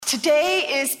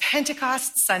Today is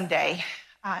Pentecost Sunday,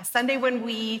 Sunday when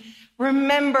we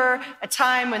remember a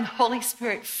time when the Holy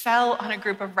Spirit fell on a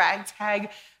group of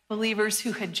ragtag believers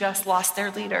who had just lost their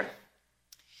leader.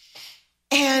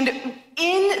 And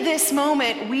in this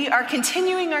moment, we are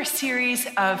continuing our series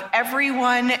of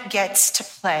Everyone Gets to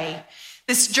Play.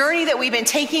 This journey that we've been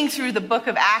taking through the book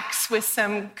of Acts with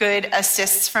some good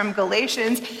assists from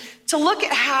Galatians to look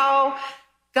at how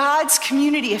God's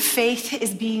community of faith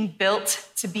is being built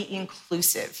to be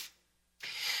inclusive.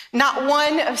 Not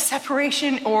one of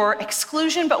separation or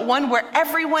exclusion, but one where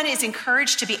everyone is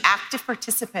encouraged to be active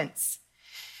participants.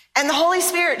 And the Holy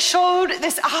Spirit showed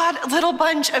this odd little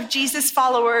bunch of Jesus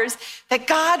followers that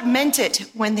God meant it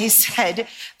when they said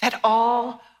that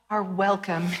all are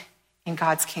welcome in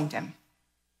God's kingdom.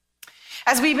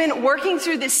 As we've been working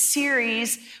through this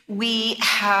series, we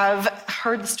have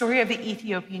heard the story of the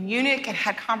Ethiopian eunuch and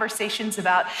had conversations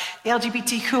about the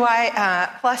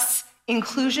LGBTQI plus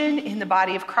inclusion in the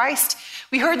body of Christ.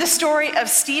 We heard the story of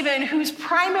Stephen, whose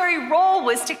primary role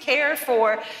was to care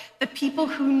for the people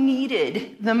who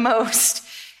needed the most.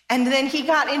 And then he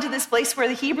got into this place where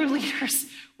the Hebrew leaders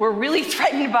were really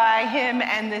threatened by him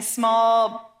and this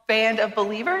small band of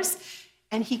believers.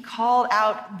 And he called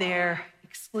out their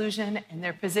exclusion and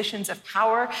their positions of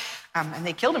power, and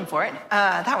they killed him for it.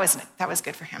 That was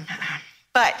good for him.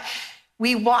 But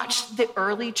we watched the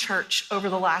early church over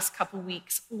the last couple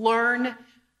weeks learn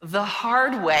the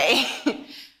hard way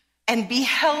and be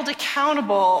held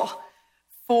accountable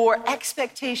for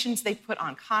expectations they put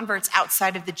on converts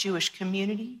outside of the Jewish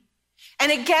community. And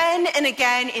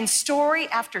again, in story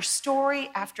after story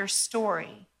after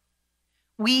story,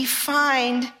 we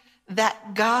find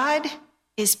that God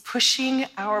is pushing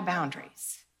our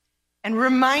boundaries and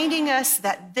reminding us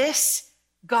that this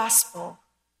gospel,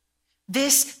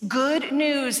 this good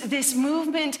news, this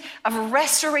movement of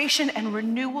restoration and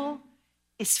renewal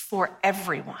is for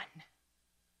everyone.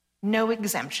 No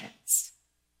exemptions.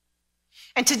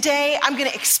 And today I'm going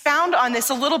to expound on this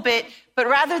a little bit, but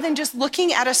rather than just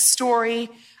looking at a story,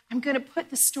 I'm going to put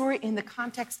the story in the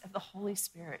context of the Holy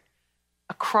Spirit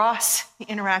across the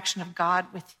interaction of God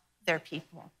with their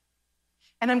people.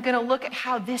 And I'm going to look at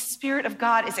how this Spirit of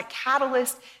God is a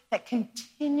catalyst that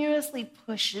continuously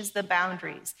pushes the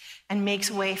boundaries and makes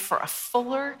way for a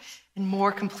fuller and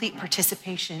more complete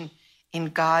participation in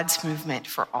God's movement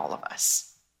for all of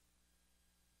us.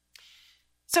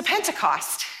 So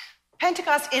Pentecost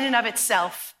in and of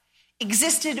itself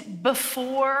existed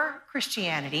before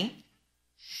Christianity.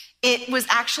 It was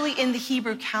actually in the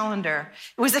Hebrew calendar.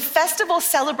 It was a festival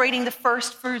celebrating the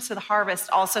first fruits of the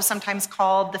harvest, also sometimes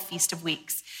called the Feast of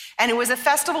Weeks. And it was a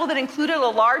festival that included a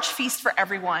large feast for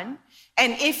everyone.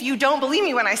 And if you don't believe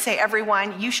me when I say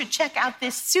everyone, you should check out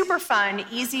this super fun,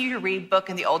 easy to read book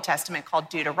in the Old Testament called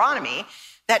Deuteronomy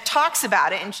that talks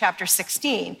about it in chapter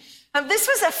 16. This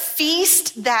was a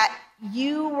feast that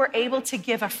you were able to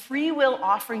give a free will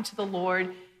offering to the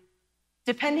Lord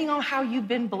depending on how you've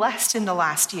been blessed in the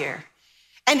last year.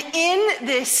 And in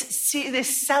this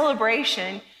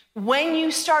celebration, when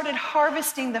you started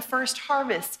harvesting the first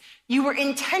harvest, you were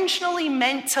intentionally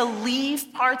meant to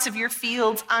leave parts of your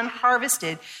fields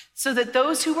unharvested so that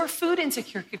those who were food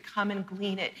insecure could come and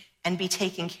glean it and be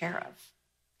taken care of.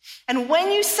 And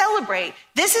when you celebrate,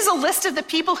 this is a list of the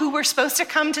people who were supposed to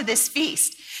come to this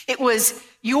feast. It was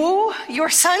you, your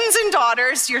sons and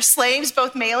daughters, your slaves,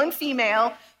 both male and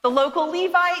female, the local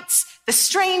Levites, the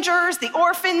strangers, the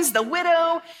orphans, the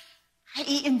widow.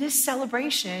 In this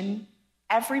celebration,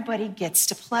 everybody gets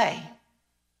to play.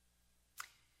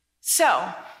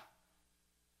 So,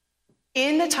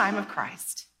 in the time of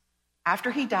Christ,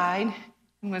 after he died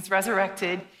and was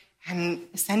resurrected and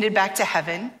ascended back to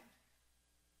heaven,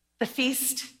 the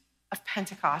Feast of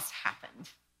Pentecost happened.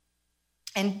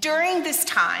 And during this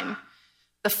time,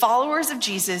 the followers of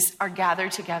Jesus are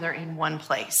gathered together in one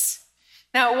place.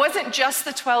 Now, it wasn't just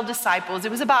the 12 disciples.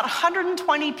 It was about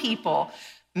 120 people,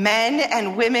 men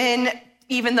and women,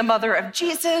 even the mother of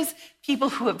Jesus, people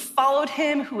who had followed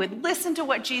him, who had listened to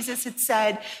what Jesus had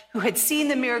said, who had seen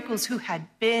the miracles, who had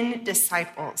been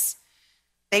disciples.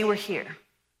 They were here.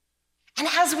 And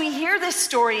as we hear this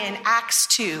story in Acts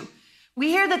 2, we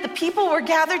hear that the people were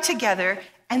gathered together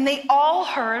and they all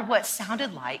heard what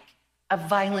sounded like a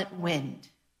violent wind.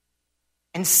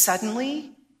 And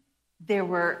suddenly, there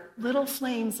were little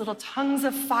flames, little tongues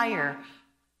of fire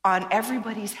on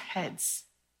everybody's heads.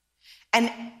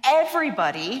 And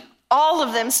everybody, all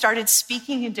of them, started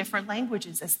speaking in different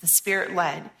languages as the Spirit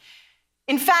led.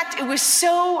 In fact, it was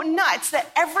so nuts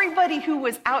that everybody who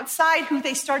was outside, who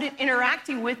they started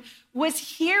interacting with, was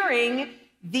hearing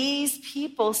these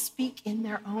people speak in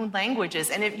their own languages.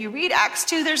 And if you read Acts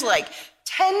 2, there's like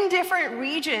 10 different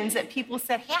regions that people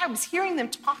said, hey, I was hearing them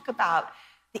talk about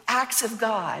the acts of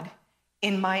God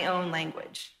in my own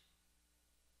language.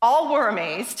 All were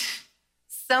amazed.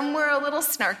 Some were a little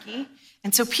snarky.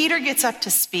 And so Peter gets up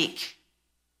to speak.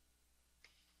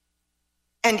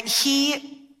 And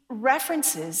he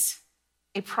references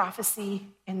a prophecy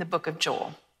in the book of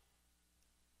Joel.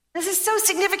 This is so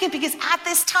significant because at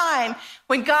this time,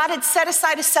 when God had set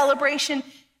aside a celebration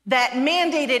that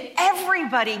mandated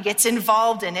everybody gets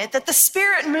involved in it, that the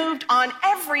Spirit moved on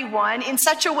everyone in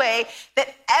such a way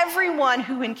that everyone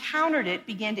who encountered it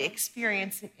began to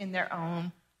experience it in their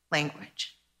own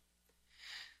language.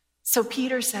 So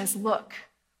Peter says, look,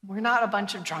 we're not a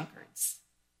bunch of drunkards.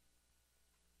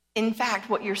 In fact,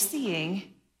 what you're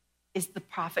seeing is the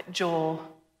prophet Joel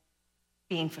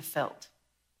being fulfilled.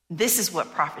 This is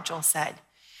what prophet Joel said.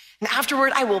 And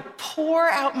afterward, I will pour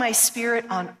out my Spirit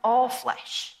on all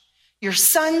flesh. Your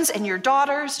sons and your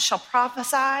daughters shall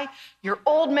prophesy. Your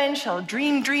old men shall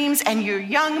dream dreams, and your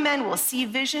young men will see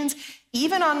visions.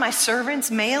 Even on my servants,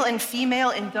 male and female,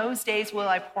 in those days will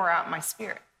I pour out my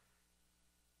Spirit.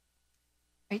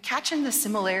 Are you catching the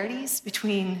similarities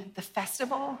between the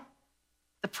festival,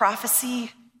 the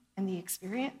prophecy, and the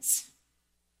experience?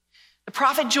 The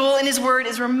prophet Joel in his word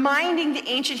is reminding the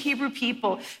ancient Hebrew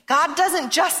people, God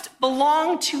doesn't just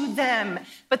belong to them,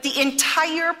 but the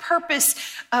entire purpose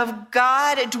of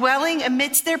God dwelling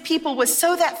amidst their people was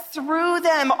so that through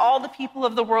them all the people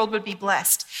of the world would be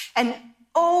blessed. And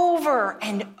over,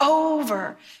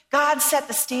 God set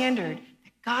the standard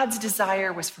that God's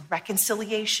desire was for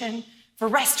reconciliation, for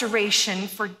restoration,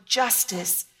 for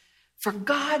justice, for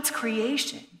God's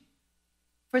creation.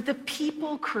 For the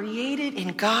people created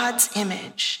in God's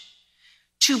image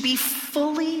to be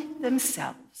fully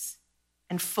themselves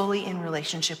and fully in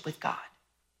relationship with God.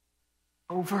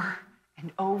 Over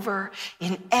and over,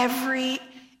 in every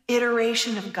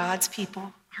iteration of God's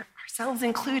people, ourselves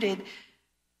included,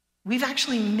 we've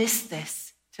actually missed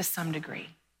this to some degree.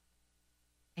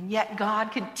 And yet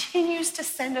God continues to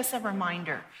send us a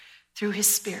reminder through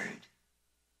his Spirit.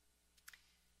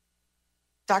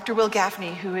 Dr. Will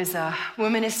Gaffney, who is a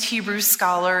womanist Hebrew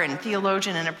scholar and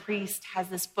theologian and a priest, has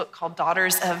this book called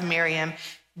Daughters of Miriam,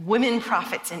 Women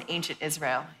Prophets in Ancient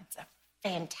Israel. It's a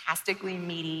fantastically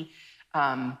meaty,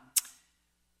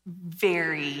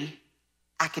 very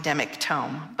academic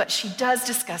tome. But she does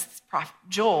discuss this prophet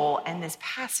Joel and this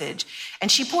passage, and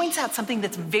she points out something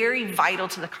that's very vital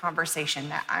to the conversation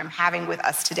that I'm having with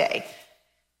us today.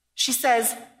 She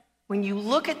says, when you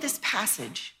look at this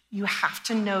passage, you have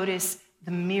to notice the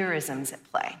merisms at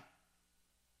play.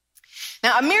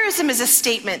 Now, a merism is a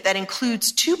statement that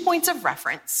includes 2 points of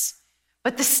reference,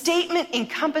 but the statement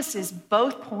encompasses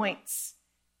both points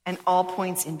and all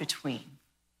points in between.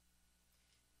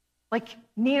 Like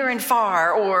near and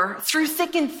far, or through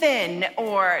thick and thin,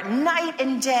 or night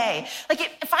and day. Like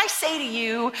if I say to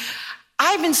you,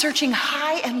 I've been searching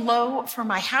high and low for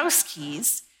my house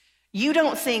keys, you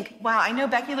don't think, wow, I know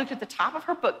Bekki looked at the top of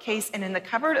her bookcase and in the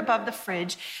cupboard above the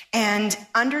fridge and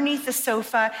underneath the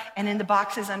sofa and in the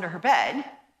boxes under her bed.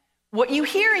 What you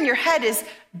hear in your head is,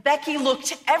 Bekki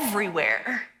looked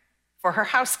everywhere for her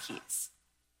house keys.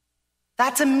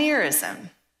 That's a merism.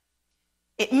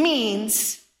 It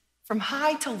means from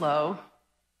high to low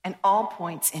and all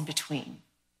points in between.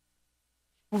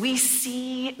 We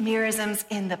see merisms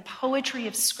in the poetry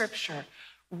of Scripture,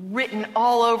 written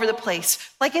all over the place.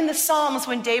 Like in the Psalms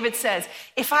when David says,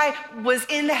 if I was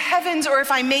in the heavens or if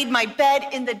I made my bed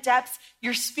in the depths,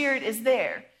 your Spirit is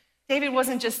there. David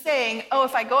wasn't just saying, oh,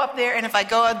 if I go up there and if I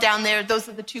go down there, those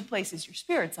are the 2 places your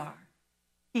spirits are.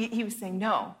 He was saying,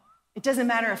 no, it doesn't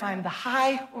matter if I'm the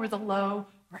high or the low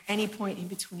or any point in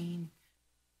between.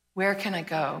 Where can I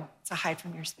go to hide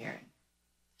from your Spirit?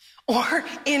 Or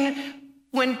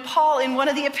when Paul in one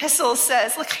of the epistles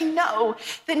says, look, I know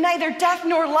that neither death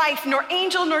nor life, nor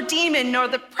angel nor demon, nor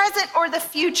the present or the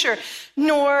future,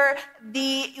 nor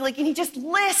and he just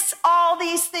lists all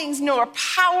these things, nor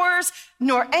powers,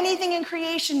 nor anything in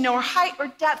creation, nor height or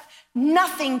depth,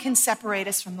 nothing can separate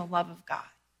us from the love of God.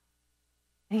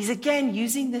 And he's again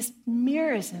using this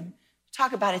merism to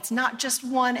talk about it's not just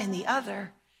one and the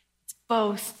other, it's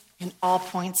both and all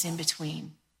points in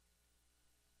between.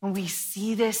 When we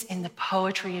see this in the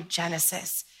poetry of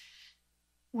Genesis,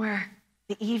 where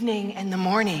the evening and the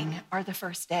morning are the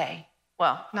first day.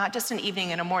 Well, not just an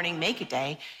evening and a morning make a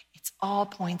day, it's all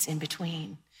points in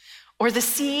between. Or the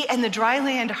sea and the dry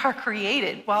land are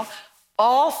created. Well,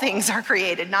 all things are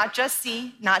created, not just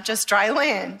sea, not just dry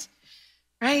land,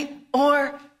 right?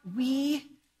 Or we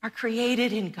are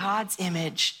created in God's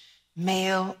image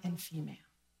male and female.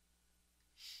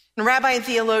 And Rabbi and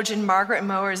theologian Margaret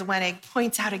Mowers-Wenig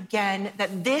points out again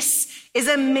that this is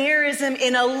a merism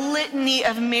in a litany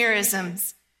of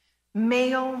merisms,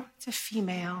 male to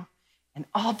female, and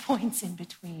all points in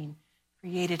between,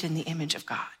 created in the image of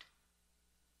God.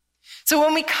 So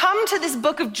when we come to this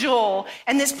book of Joel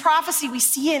and this prophecy, we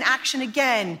see in action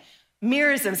again,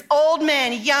 merisms, old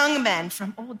men, young men,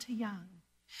 from old to young.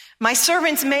 My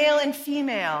servants, male and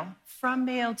female, from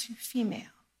male to female.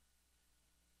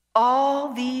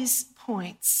 All these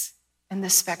points and the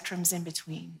spectrums in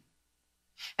between.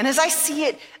 And as I see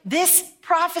it, this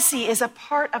prophecy is a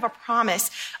part of a promise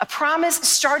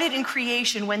started in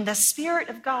creation when the Spirit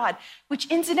of God, which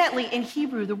incidentally in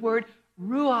Hebrew, the word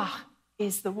ruach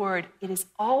is the word, it is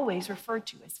always referred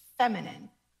to as feminine.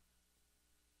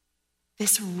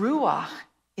 This ruach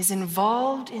is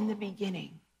involved in the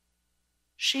beginning.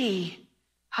 She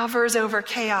hovers over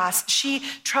chaos. She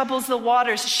troubles the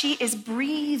waters. She is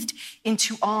breathed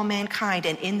into all mankind.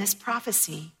 And in this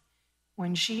prophecy,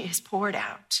 when she is poured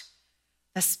out,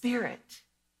 the Spirit,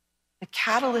 the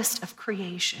catalyst of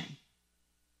creation,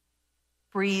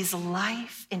 breathes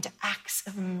life into acts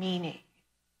of meaning,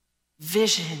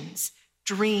 visions,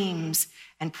 dreams,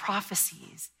 and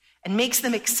prophecies, and makes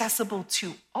them accessible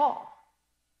to all,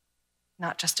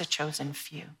 not just a chosen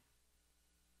few.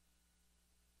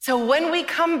 So when we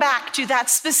come back to that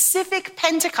specific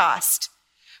Pentecost,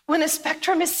 when a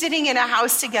spectrum is sitting in a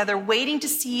house together waiting to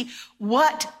see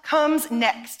what comes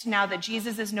next now that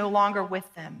Jesus is no longer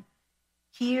with them,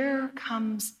 here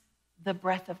comes the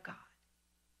breath of God.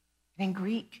 And in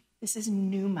Greek, this is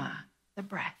pneuma, the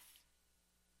breath.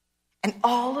 And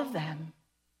all of them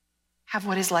have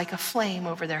what is like a flame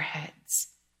over their heads.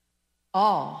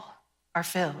 All are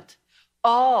filled.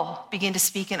 All begin to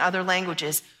speak in other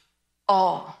languages.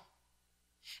 All.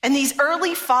 And these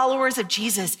early followers of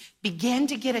Jesus began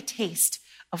to get a taste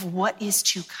of what is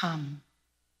to come.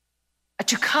 A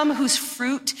to come whose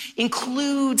fruit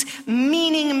includes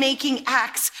meaning-making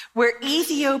acts where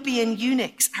Ethiopian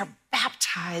eunuchs are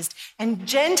baptized and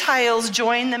Gentiles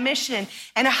join the mission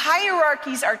and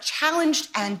hierarchies are challenged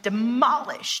and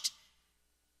demolished.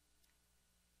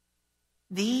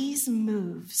 These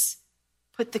moves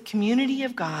move the community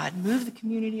of God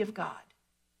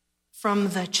from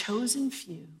the chosen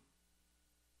few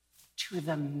to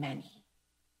the many.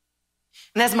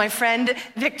 And as my friend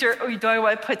Victor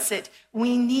Oyedewa puts it,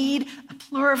 we need a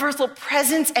pluriversal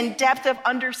presence and depth of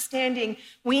understanding.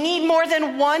 We need more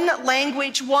than one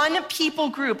language, one people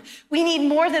group. We need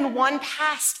more than one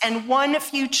past and one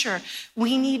future.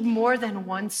 We need more than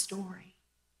one story.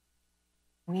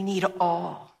 We need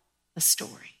all the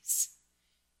stories.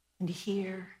 And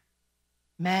here,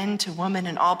 men to women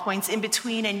and all points in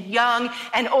between, and young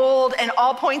and old and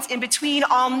all points in between,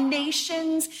 all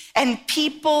nations and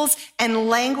peoples and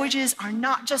languages are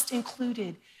not just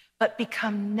included, but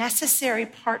become necessary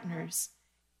partners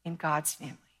in God's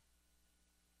family.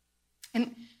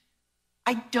 And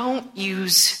I don't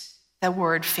use the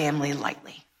word family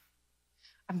lightly.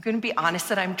 I'm going to be honest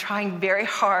that I'm trying very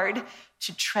hard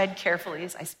to tread carefully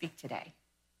as I speak today.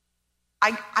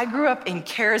 I grew up in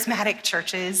charismatic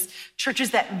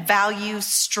churches that value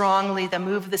strongly the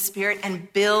move of the Spirit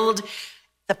and build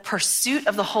the pursuit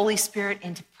of the Holy Spirit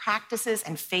into practices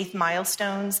and faith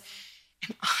milestones.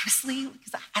 And honestly,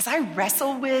 as I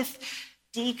wrestle with,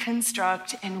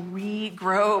 deconstruct, and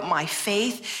regrow my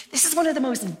faith, this is one of the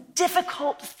most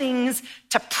difficult things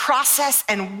to process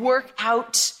and work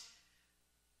out.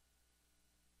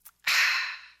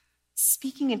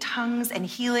 Speaking in tongues and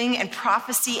healing and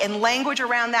prophecy and language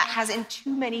around that has in too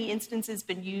many instances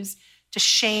been used to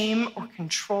shame or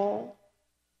control.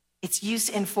 It's used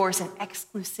to enforce an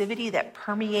exclusivity that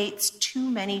permeates too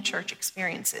many church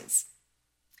experiences.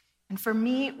 And for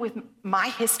me, with my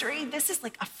history, this is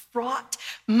like a fraught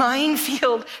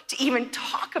minefield to even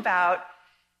talk about.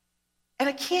 And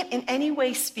I can't in any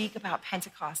way speak about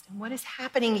Pentecost and what is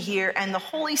happening here and the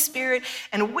Holy Spirit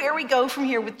and where we go from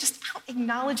here without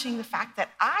acknowledging the fact that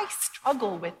I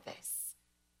struggle with this.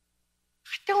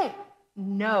 I don't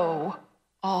know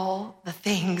all the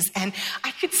things. And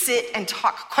I could sit and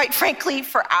talk, quite frankly,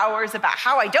 for hours about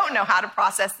how I don't know how to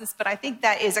process this, but I think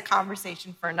that is a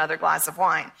conversation for another glass of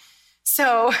wine.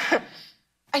 So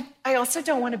I also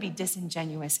don't want to be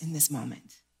disingenuous in this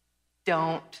moment.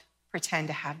 Don't pretend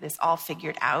to have this all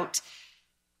figured out.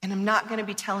 And I'm not going to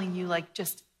be telling you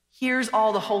just here's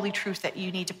all the holy truth that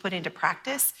you need to put into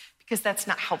practice, because that's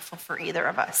not helpful for either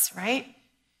of us, right?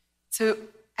 So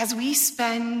as we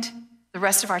spend the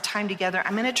rest of our time together,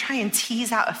 I'm going to try and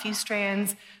tease out a few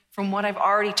strands from what I've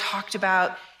already talked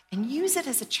about and use it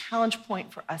as a challenge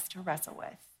point for us to wrestle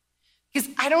with. Because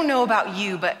I don't know about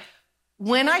you, but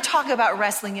when I talk about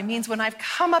wrestling, it means when I've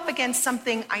come up against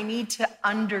something, I need to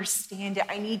understand it.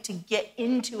 I need to get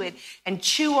into it and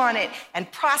chew on it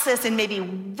and process and maybe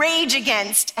rage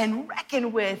against and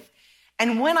reckon with.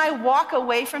 And when I walk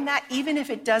away from that, even if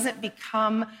it doesn't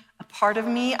become a part of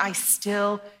me, I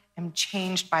still am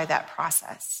changed by that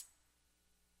process.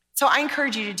 So I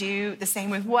encourage you to do the same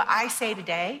with what I say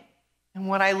today and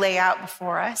what I lay out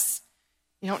before us.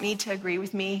 You don't need to agree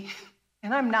with me.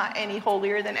 And I'm not any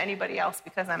holier than anybody else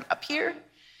because I'm up here.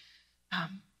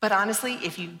 But honestly,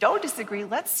 if you don't disagree,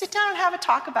 let's sit down and have a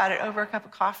talk about it over a cup of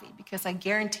coffee, because I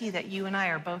guarantee that you and I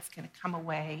are both going to come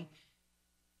away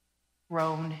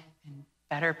grown and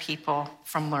better people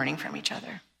from learning from each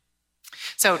other.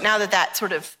 So now that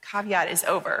sort of caveat is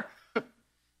over,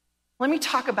 let me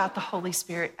talk about the Holy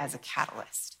Spirit as a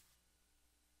catalyst.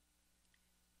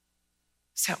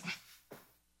 So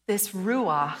this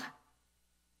ruach,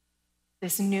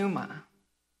 this pneuma,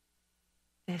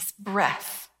 this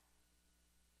breath,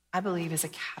 I believe is a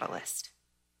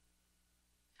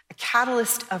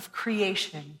catalyst of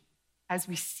creation, as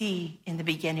we see in the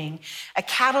beginning, a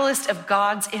catalyst of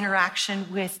God's interaction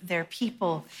with their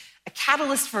people, a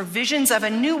catalyst for visions of a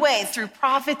new way through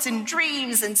prophets and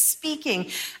dreams and speaking,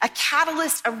 a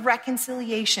catalyst of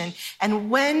reconciliation.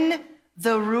 And when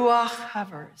the ruach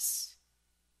hovers,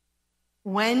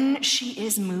 when she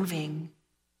is moving,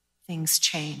 things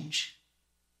change.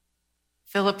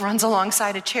 Philip runs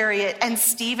alongside a chariot, and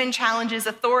Stephen challenges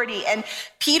authority, and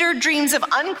Peter dreams of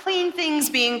unclean things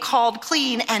being called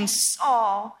clean, and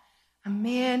Saul, a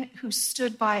man who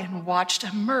stood by and watched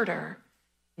a murder,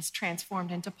 is transformed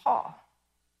into Paul,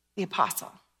 the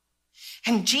apostle.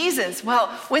 And Jesus, well,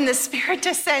 when the Spirit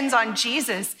descends on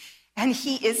Jesus and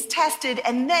he is tested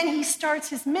and then he starts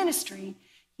his ministry,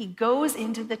 he goes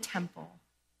into the temple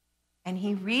and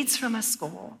he reads from a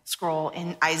scroll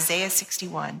in Isaiah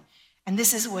 61. And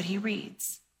this is what he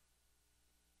reads.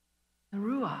 The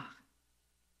ruach,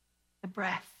 the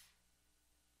breath,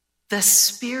 the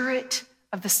Spirit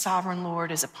of the sovereign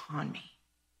Lord is upon me.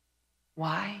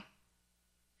 Why?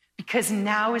 Because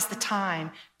now is the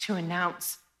time to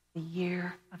announce the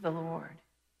year of the Lord.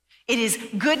 It is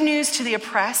good news to the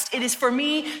oppressed. It is for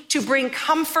me to bring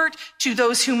comfort to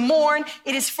those who mourn.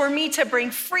 It is for me to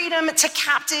bring freedom to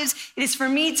captives. It is for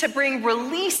me to bring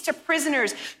release to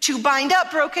prisoners, to bind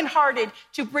up brokenhearted,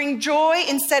 to bring joy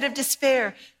instead of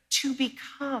despair, to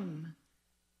become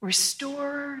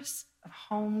restorers of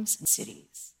homes and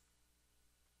cities.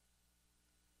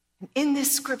 And in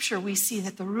this scripture, we see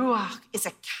that the ruach is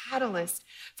a catalyst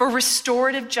for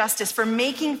restorative justice, for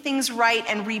making things right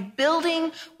and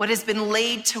rebuilding what has been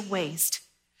laid to waste,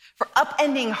 for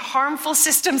upending harmful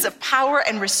systems of power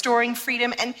and restoring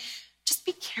freedom. And just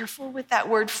be careful with that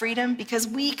word freedom, because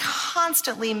we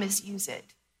constantly misuse it.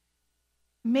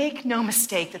 Make no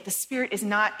mistake that the Spirit is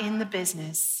not in the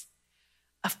business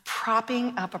of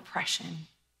propping up oppression.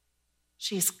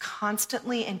 She is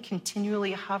constantly and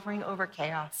continually hovering over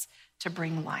chaos to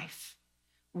bring life.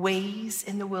 Ways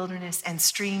in the wilderness and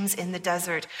streams in the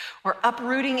desert, or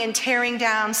uprooting and tearing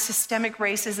down systemic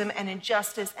racism and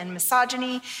injustice and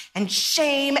misogyny and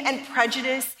shame and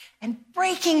prejudice, and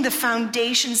breaking the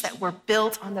foundations that were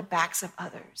built on the backs of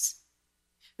others.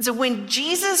 And so when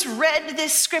Jesus read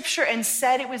this scripture and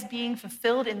said it was being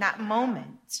fulfilled in that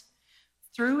moment,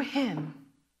 through him,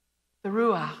 the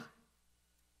ruach,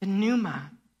 the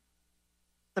pneuma,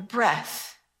 the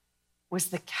breath, was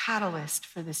the catalyst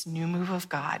for this new move of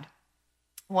God,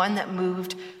 one that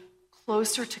moved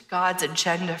closer to God's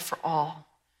agenda for all,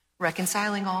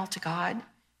 reconciling all to God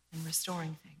and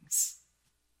restoring things.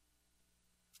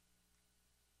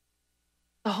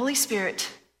 The Holy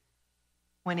Spirit,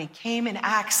 when it came in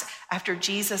Acts after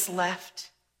Jesus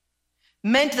left,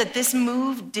 meant that this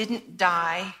move didn't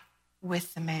die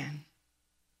with the man,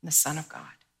 the Son of God.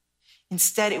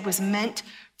 Instead, it was meant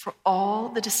for all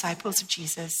the disciples of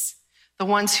Jesus, the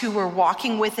ones who were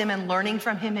walking with him and learning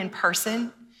from him in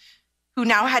person, who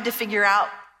now had to figure out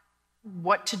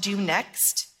what to do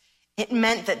next. It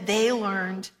meant that they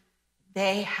learned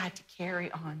they had to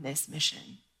carry on this mission.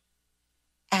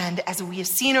 And as we have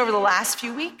seen over the last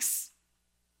few weeks,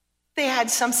 they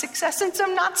had some success and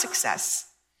some not success.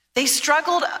 They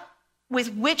struggled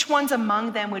with which ones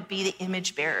among them would be the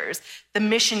image bearers, the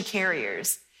mission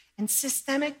carriers. And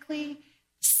systemically,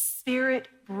 the Spirit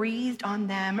breathed on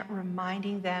them,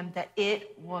 reminding them that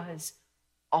it was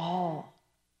all.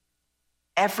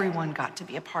 Everyone got to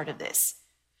be a part of this.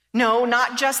 No,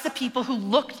 not just the people who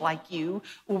looked like you,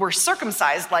 or were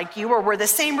circumcised like you, or were the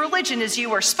same religion as you,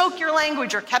 or spoke your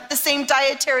language, or kept the same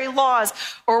dietary laws,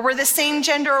 or were the same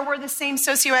gender, or were the same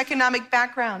socioeconomic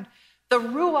background. The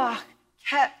Ruach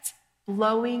kept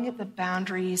blowing the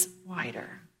boundaries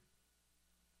wider.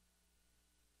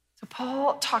 So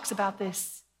Paul talks about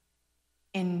this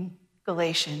in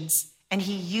Galatians, and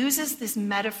he uses this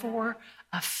metaphor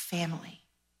of family.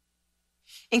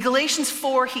 In Galatians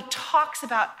 4, he talks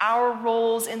about our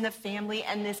roles in the family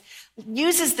and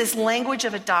uses this language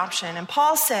of adoption. And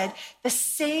Paul said, the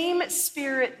same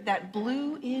Spirit that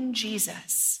blew in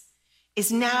Jesus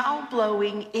is now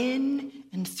blowing in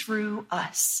and through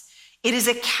us. It is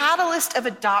a catalyst of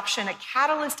adoption, a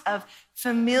catalyst of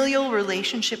familial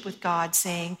relationship with God,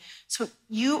 saying, so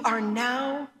you are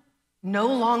now no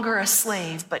longer a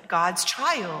slave, but God's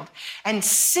child. And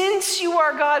since you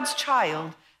are God's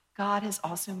child, God has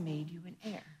also made you an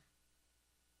heir.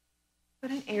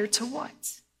 But an heir to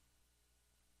what?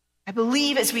 I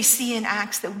believe, as we see in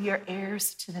Acts, that we are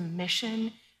heirs to the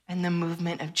mission and the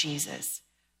movement of Jesus,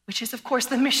 which is, of course,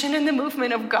 the mission and the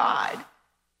movement of God.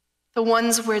 The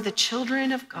ones where the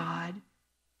children of God,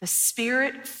 the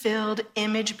Spirit-filled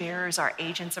image bearers, are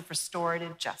agents of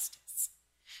restorative justice.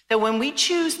 That when we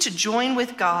choose to join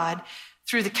with God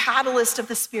through the catalyst of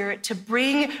the Spirit to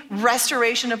bring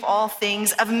restoration of all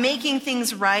things, of making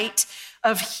things right,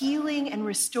 of healing and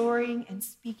restoring and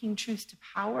speaking truth to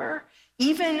power,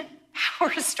 even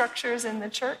power structures in the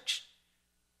church,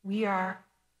 we are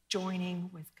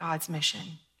joining with God's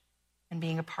mission and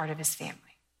being a part of his family.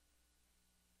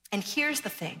 And here's the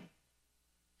thing.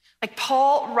 Like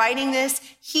Paul writing this,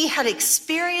 he had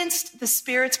experienced the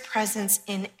Spirit's presence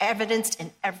evidenced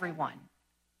in everyone.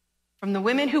 From the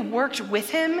women who worked with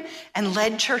him and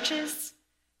led churches,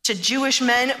 to Jewish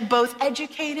men, both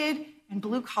educated and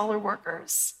blue-collar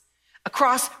workers.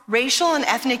 Across racial and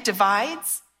ethnic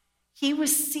divides, he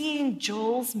was seeing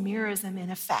Joel's merism in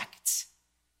effect.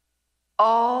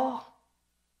 All,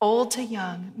 old to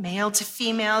young, male to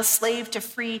female, slave to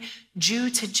free,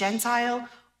 Jew to Gentile,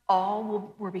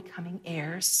 all were becoming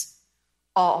heirs.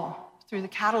 All, through the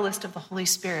catalyst of the Holy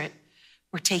Spirit,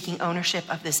 were taking ownership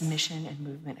of this mission and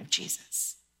movement of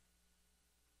Jesus.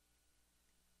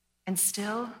 And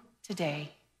still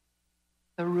today,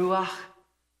 the Ruach,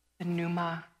 the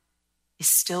Pneuma, is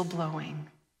still blowing.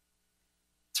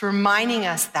 It's reminding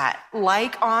us that,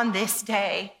 like on this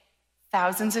day,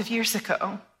 thousands of years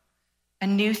ago, a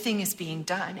new thing is being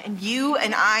done. And you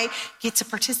and I get to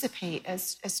participate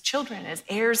as children, as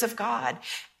heirs of God,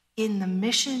 in the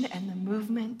mission and the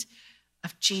movement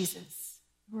of Jesus,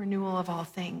 renewal of all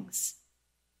things.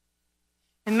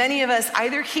 And many of us,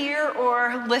 either here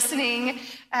or listening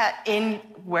in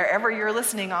wherever you're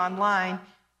listening online,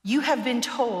 you have been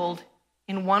told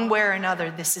in one way or another,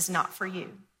 this is not for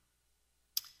you.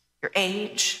 Your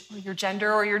age, or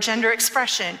your gender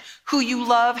expression, who you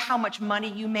love, how much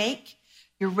money you make,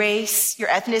 your race, your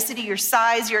ethnicity, your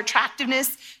size, your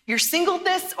attractiveness, your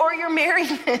singleness or your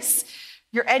marriedness,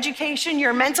 your education,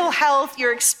 your mental health,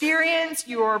 your experience,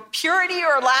 your purity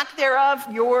or lack thereof,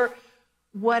 your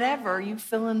whatever, you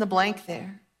fill in the blank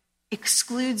there,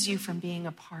 excludes you from being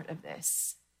a part of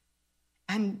this.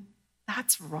 And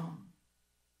that's wrong.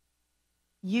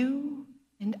 You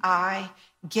and I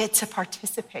get to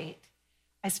participate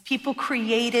as people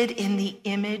created in the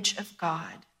image of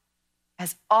God,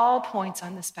 as all points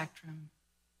on the spectrum,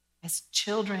 as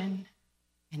children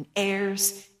and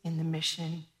heirs in the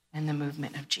mission and the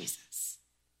movement of Jesus.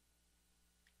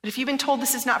 But if you've been told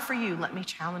this is not for you, let me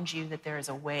challenge you that there is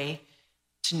a way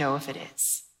to know if it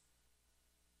is.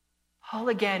 Paul,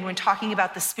 again, when talking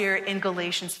about the Spirit in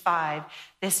Galatians 5,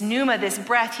 this pneuma, this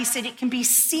breath, he said it can be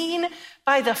seen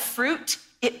by the fruit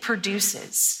it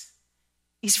produces.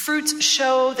 These fruits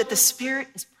show that the Spirit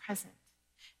is present.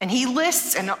 And he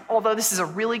lists, and although this is a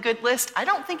really good list, I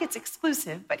don't think it's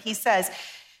exclusive, but he says,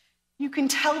 you can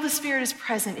tell the Spirit is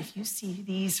present if you see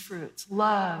these fruits: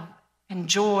 love and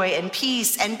joy and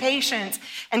peace and patience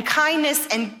and kindness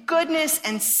and goodness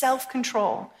and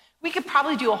self-control. We could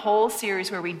probably do a whole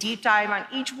series where we deep dive on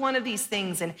each one of these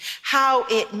things and how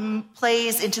it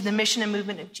plays into the mission and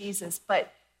movement of Jesus.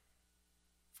 But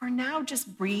for now,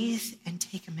 just breathe and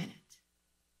take a minute.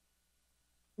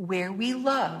 Where we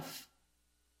love,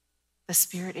 the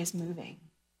Spirit is moving.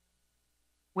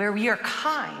 Where we are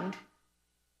kind,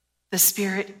 the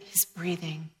Spirit is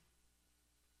breathing.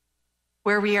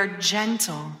 Where we are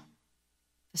gentle,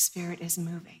 the Spirit is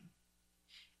moving.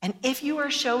 And if you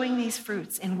are showing these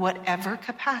fruits in whatever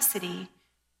capacity,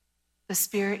 the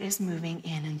Spirit is moving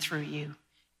in and through you,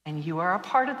 and you are a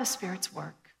part of the Spirit's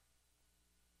work.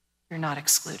 You're not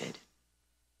excluded.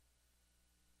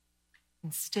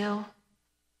 And still,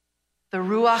 the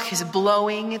Ruach is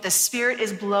blowing, the Spirit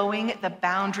is blowing the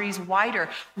boundaries wider.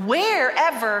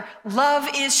 Wherever love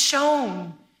is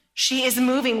shown, She is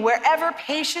moving. Wherever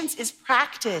patience is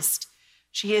practiced,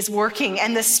 she is working.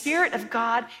 And the Spirit of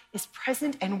God is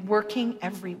present and working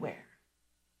everywhere.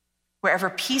 Wherever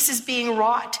peace is being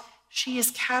wrought, she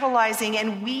is catalyzing.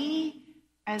 And we,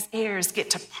 as heirs,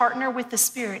 get to partner with the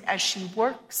Spirit as she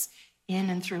works in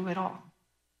and through it all.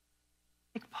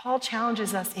 Like Paul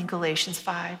challenges us in Galatians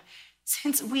 5,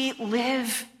 since we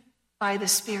live by the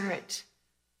Spirit,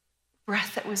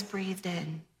 breath that was breathed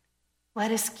in,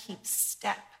 let us keep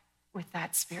step with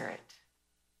that Spirit.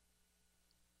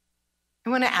 I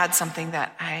want to add something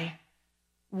that I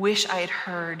wish I had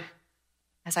heard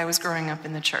as I was growing up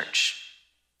in the church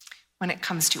when it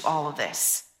comes to all of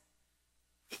this.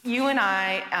 You and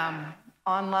I,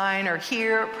 online or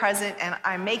here, present, and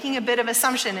I'm making a bit of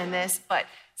assumption in this, but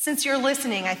since you're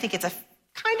listening, I think it's a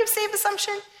kind of safe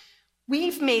assumption.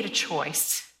 We've made a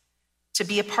choice to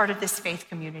be a part of this faith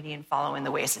community and follow in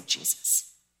the ways of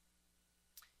Jesus.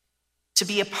 To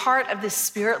be a part of this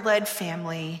Spirit-led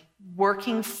family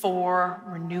working for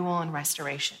renewal and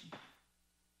restoration.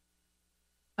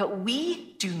 But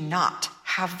we do not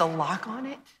have the lock on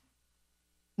it,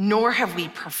 nor have we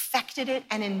perfected it,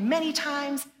 and in many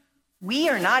times, we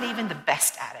are not even the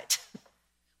best at it.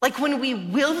 Like when we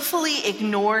willfully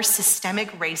ignore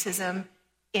systemic racism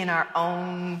in our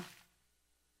own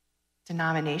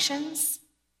denominations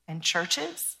and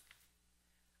churches,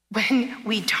 when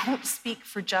we don't speak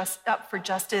up for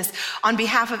justice on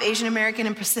behalf of Asian American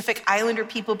and Pacific Islander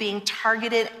people being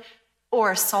targeted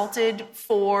or assaulted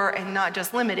for, and not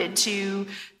just limited to,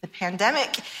 the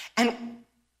pandemic, and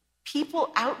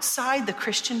people outside the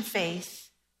Christian faith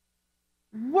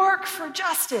work for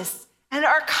justice and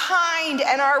are kind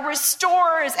and are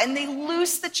restorers, and they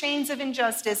loose the chains of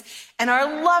injustice and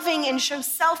are loving and show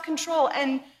self-control,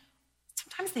 and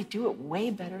sometimes they do it way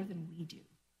better than we do.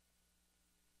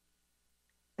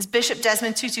 As Bishop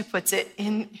Desmond Tutu puts it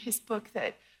in his book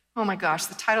that, oh my gosh,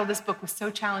 the title of this book was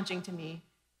so challenging to me,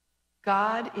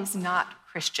 God is not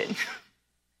Christian.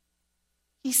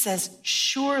 He says,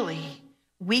 surely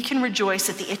we can rejoice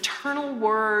that the eternal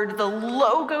word, the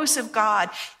logos of God,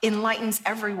 enlightens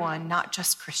everyone, not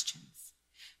just Christians,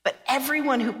 but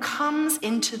everyone who comes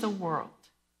into the world.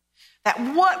 That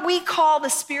what we call the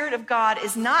Spirit of God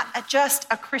is not just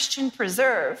a Christian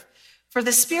preserve, for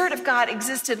the Spirit of God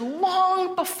existed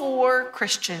long before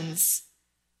Christians,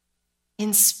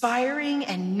 inspiring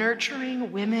and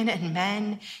nurturing women and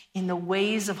men in the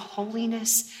ways of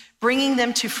holiness, bringing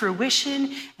them to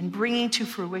fruition and bringing to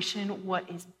fruition what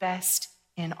is best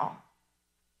in all.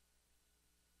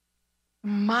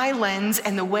 My lens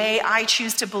and the way I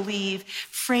choose to believe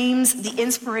frames the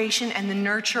inspiration and the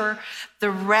nurture,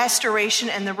 the restoration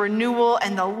and the renewal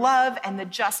and the love and the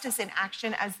justice in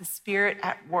action as the Spirit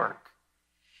at work.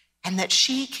 And that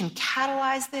she can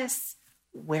catalyze this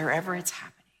wherever it's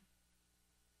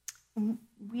happening.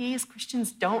 We as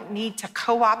Christians don't need to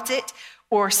co-opt it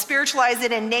or spiritualize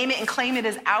it and name it and claim it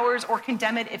as ours or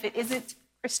condemn it if it isn't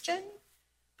Christian.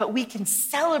 But we can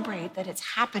celebrate that it's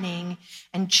happening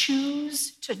and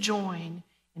choose to join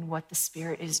in what the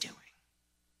Spirit is doing.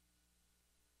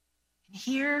 And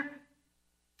here,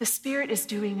 the Spirit is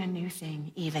doing a new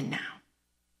thing even now.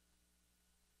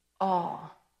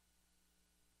 All,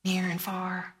 near and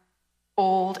far,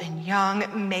 old and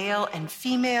young, male and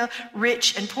female,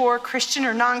 rich and poor, Christian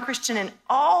or non-Christian, and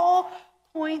all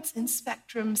points and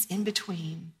spectrums in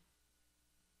between.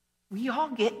 We all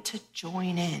get to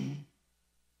join in.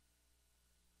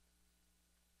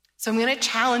 So I'm going to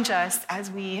challenge us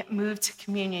as we move to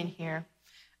communion here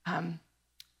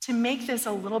to make this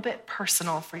a little bit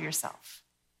personal for yourself.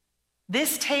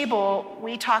 This table,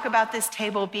 we talk about this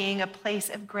table being a place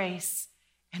of grace,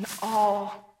 and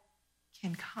all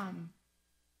can come.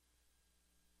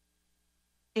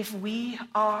 If we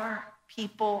are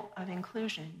people of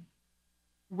inclusion,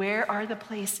 where are the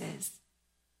places?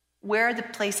 Where are the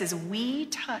places we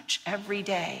touch every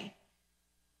day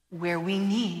where we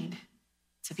need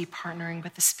to be partnering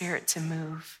with the Spirit to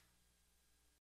move?